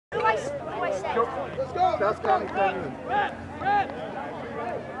Let's go. South County 10U.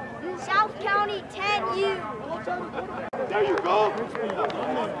 South County 10U. There you go.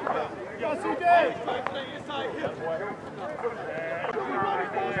 Go, CJ.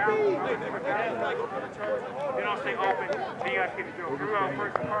 Then I'll stay open. Then you guys get to go. Here we go.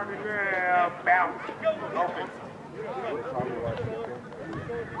 First partner. Bounce. Open. Let's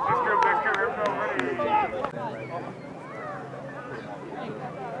go. Ready.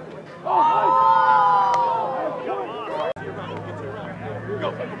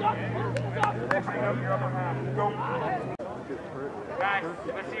 Go. Guys,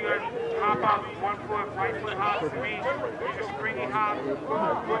 let's see you guys hop out 1 foot, right foot hop, swing, use a springy hop,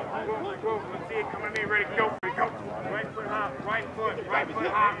 go, let's see it, come to me, ready, go, right foot hop, right foot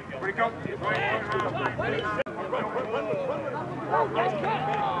hop, ready, go, right foot hop,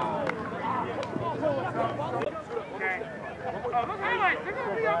 okay, those highlights, they're going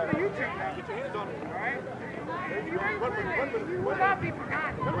to be up on the U10 now, get your hands on it, alright? You will not be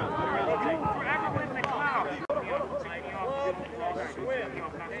forgotten, forever live in the cloud.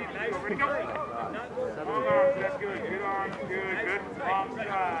 Ready, go. Long arms, that's good. Good arms, good. Long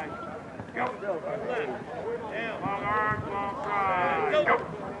side. Go. Long arms, long side. Go.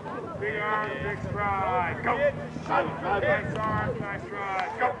 Big arms, big stride. Go. Nice arms, nice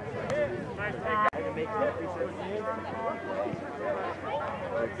stride. Go. Nice arms.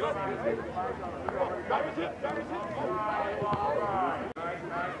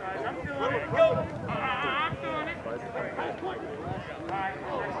 I'm doing it. Go. I'm doing it.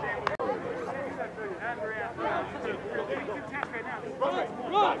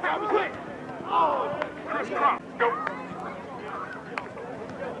 Go.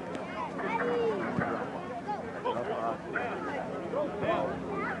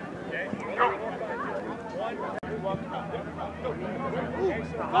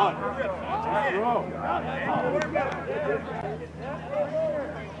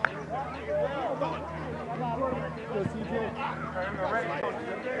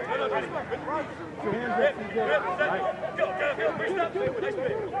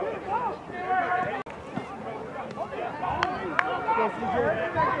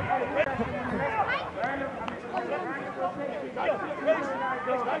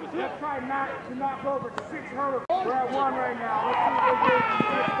 Try not to knock over 6 hurdles. We're at 1 right now. Let's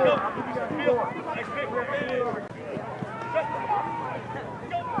see if they get 4. I'll give you guys 4.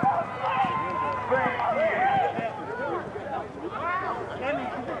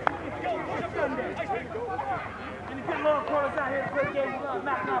 And you get long corners out here to play games,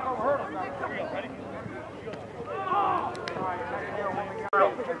 knock over hurdles. Ready?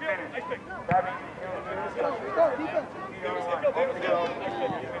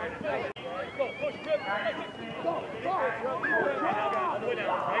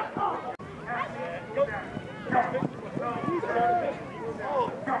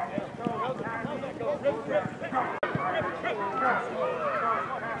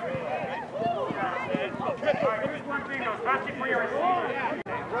 Here's one thing though, especially for your receiver.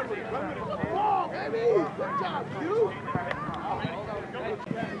 Good job, you.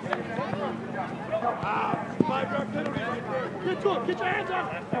 Get to him, get your hands up.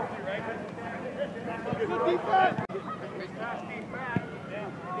 Good defense.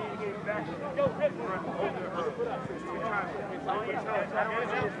 Go, Rip.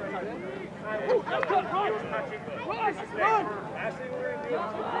 Let's go, run.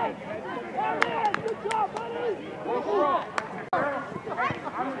 Good job, buddy.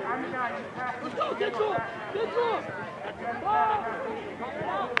 Let's go, get to him. Get to him.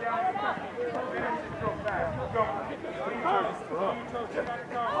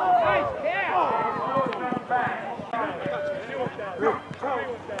 Nice catch.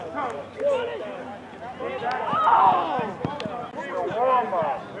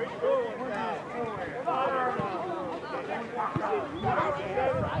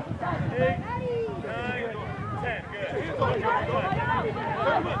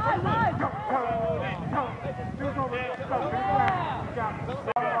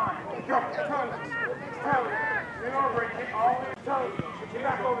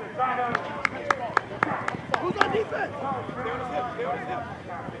 Who's on defense?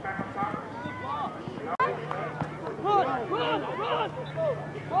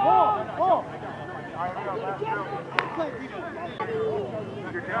 Run!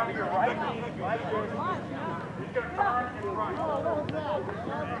 You're down to your right. He's going to turn and run.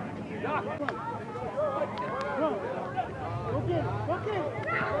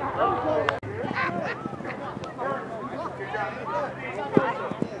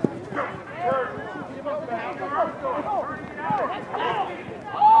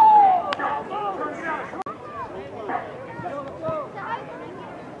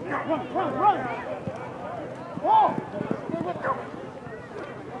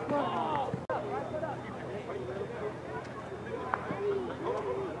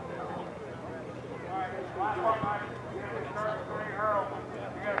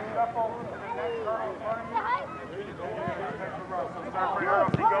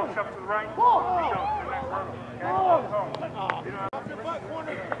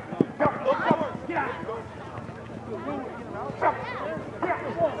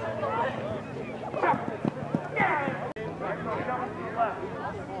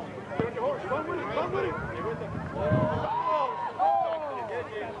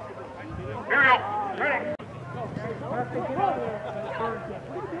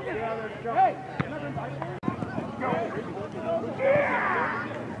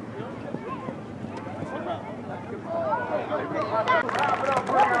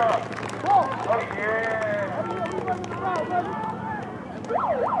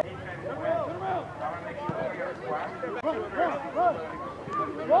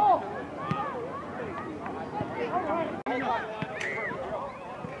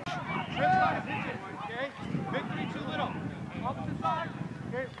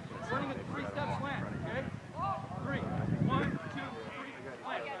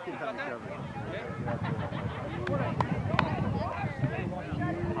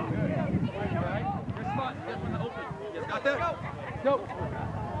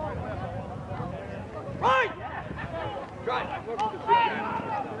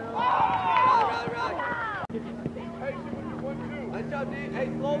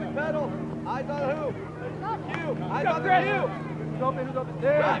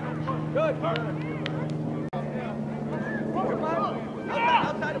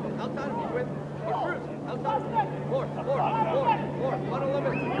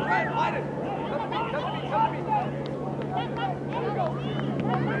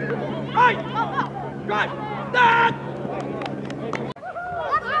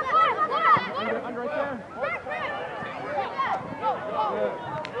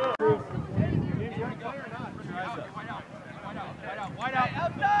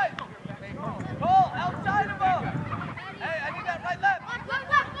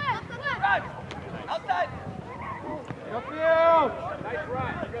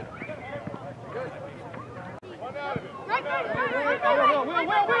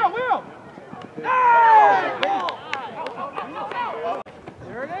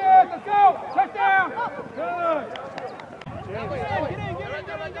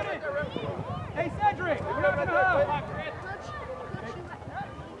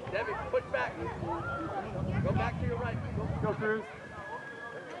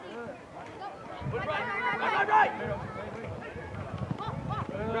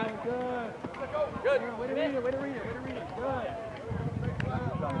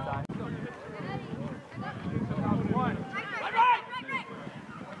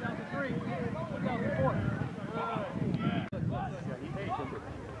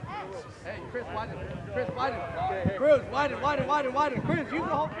 Widen. Cruz, use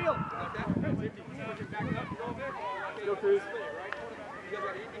the whole field. Go, Cruz.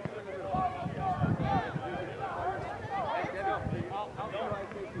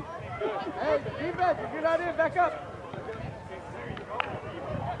 Hey, defense, if you're not in, back up.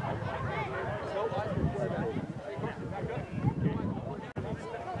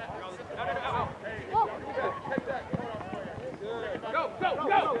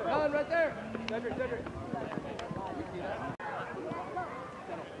 Go. Done right there. Cedric.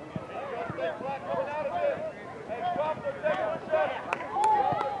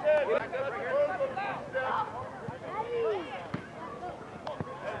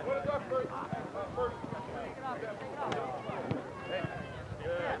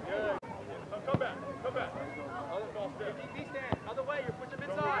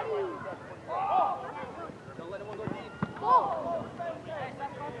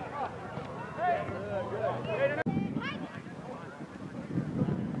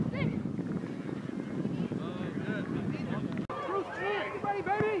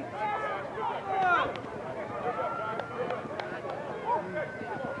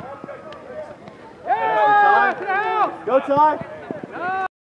 Go, Ty.